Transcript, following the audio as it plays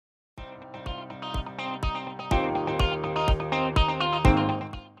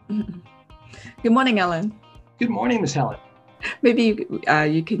Good morning, Allan. Good morning, Miss Helen. Maybe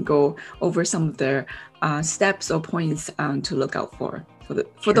you can go over some of the steps or points to look out for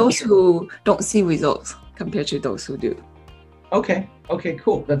Sure, those sure. who don't see results compared to those who do. Okay,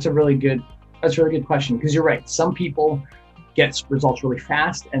 cool. That's a really good question, because you're right. Some people get results really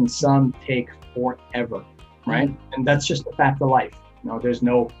fast and some take forever, right? And that's just the fact of life. There's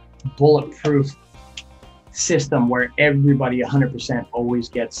no bulletproof system where everybody 100% always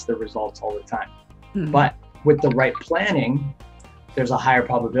gets the results all the time. But with the right planning, there's a higher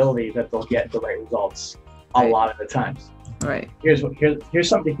probability that they'll get the right results a lot of the times. Right. Here's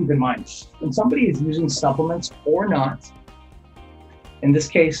something to keep in mind. When somebody is using supplements or not, in this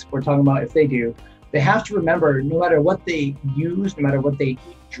case, we're talking about if they do, they have to remember, no matter what they use, no matter what they eat,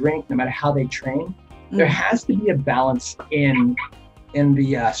 drink, no matter how they train, there has to be a balance in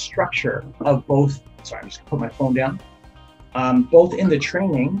the structure of both. Sorry, I'm just gonna put my phone down. Both in the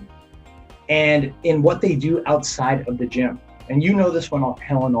training and in what they do outside of the gym. And you know this one,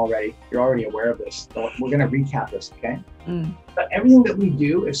 Helen, already. You're already aware of this. So we're going to recap this, okay? But everything that we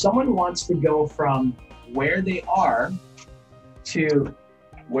do, if someone wants to go from where they are to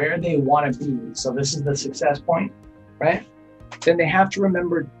where they want to be, so this is the success point, right? Then they have to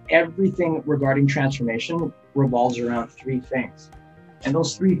remember everything regarding transformation revolves around three things. And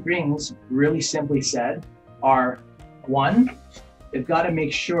those three things, really simply said, are: one, they've got to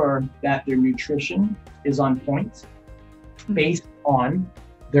make sure that their nutrition is on point based on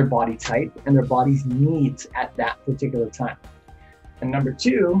their body type and their body's needs at that particular time. And number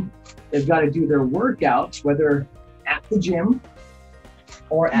two, they've got to do their workouts, whether at the gym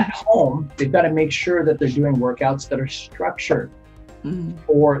or at home. They've got to make sure that they're doing workouts that are structured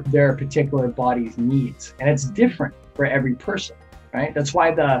for their particular body's needs. And it's different for every person, right? That's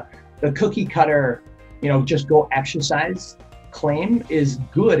why the cookie cutter, just go exercise claim is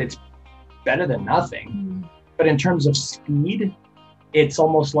good. It's better than nothing. But in terms of speed, it's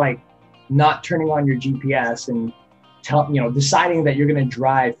almost like not turning on your GPS and deciding that you're going to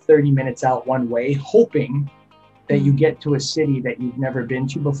drive 30 minutes out one way, hoping that you get to a city that you've never been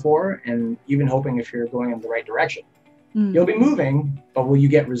to before, and even hoping if you're going in the right direction. You'll be moving, but will you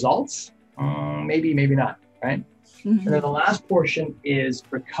get results? Maybe, maybe not, right? And then the last portion is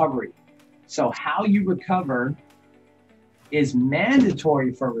recovery. So how you recover is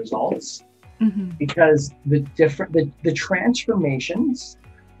mandatory for results, because the transformations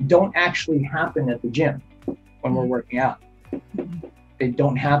don't actually happen at the gym when we're working out. They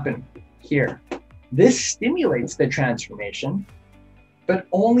don't happen here. This stimulates the transformation, but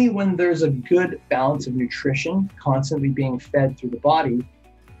only when there's a good balance of nutrition constantly being fed through the body,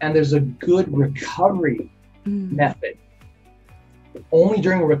 and there's a good recovery method. Only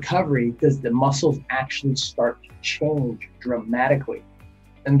during recovery does the muscles actually start to change dramatically.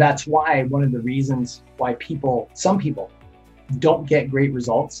 And that's why one of the reasons why some people don't get great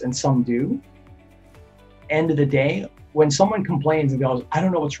results and some do. End of the day, when someone complains and goes, I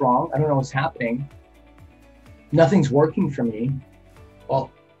don't know what's wrong, I don't know what's happening, nothing's working for me.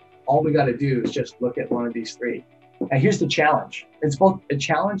 Well, all we got to do is just look at one of these three. Now here's the challenge. It's both a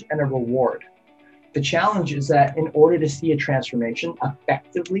challenge and a reward. The challenge is that in order to see a transformation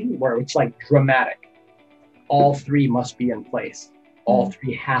effectively, where it's like dramatic, all three must be in place. All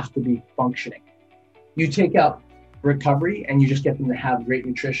three have to be functioning. You take out recovery and you just get them to have great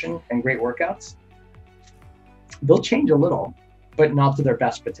nutrition and great workouts, they'll change a little, but not to their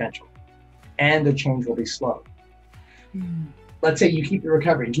best potential. And the change will be slow. Let's say you keep the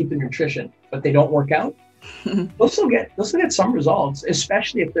recovery, you keep the nutrition, but they don't work out. They'll still get some results,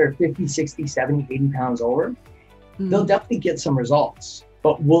 especially if they're 50, 60, 70, 80 pounds over. They'll definitely get some results,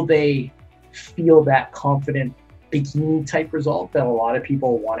 but will they feel that confident bikini type result that a lot of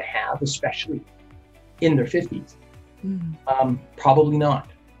people want to have, especially in their 50s? Probably not,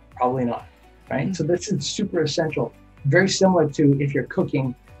 right? So this is super essential. Very similar to if you're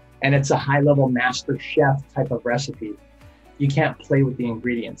cooking and it's a high level master chef type of recipe. You can't play with the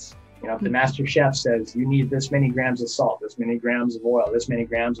ingredients. If the master chef says you need this many grams of salt, this many grams of oil, this many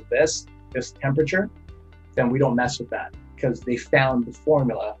grams of this temperature, then we don't mess with that, because they found the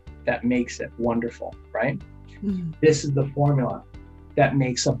formula that makes it wonderful, right? This is the formula that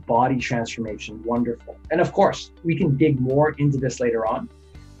makes a body transformation wonderful. And of course, we can dig more into this later on.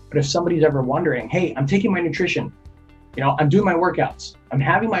 But if somebody's ever wondering, hey, I'm taking my nutrition, I'm doing my workouts, I'm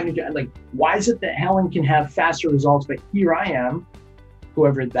having my nutrition, like, why is it that Helen can have faster results, but here I am,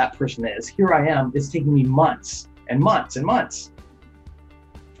 whoever that person is, here I am, it's taking me months and months and months.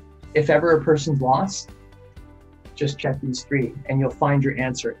 If ever a person's lost, just check these three and you'll find your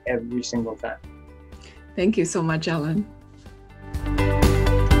answer every single time. Thank you so much, Allan.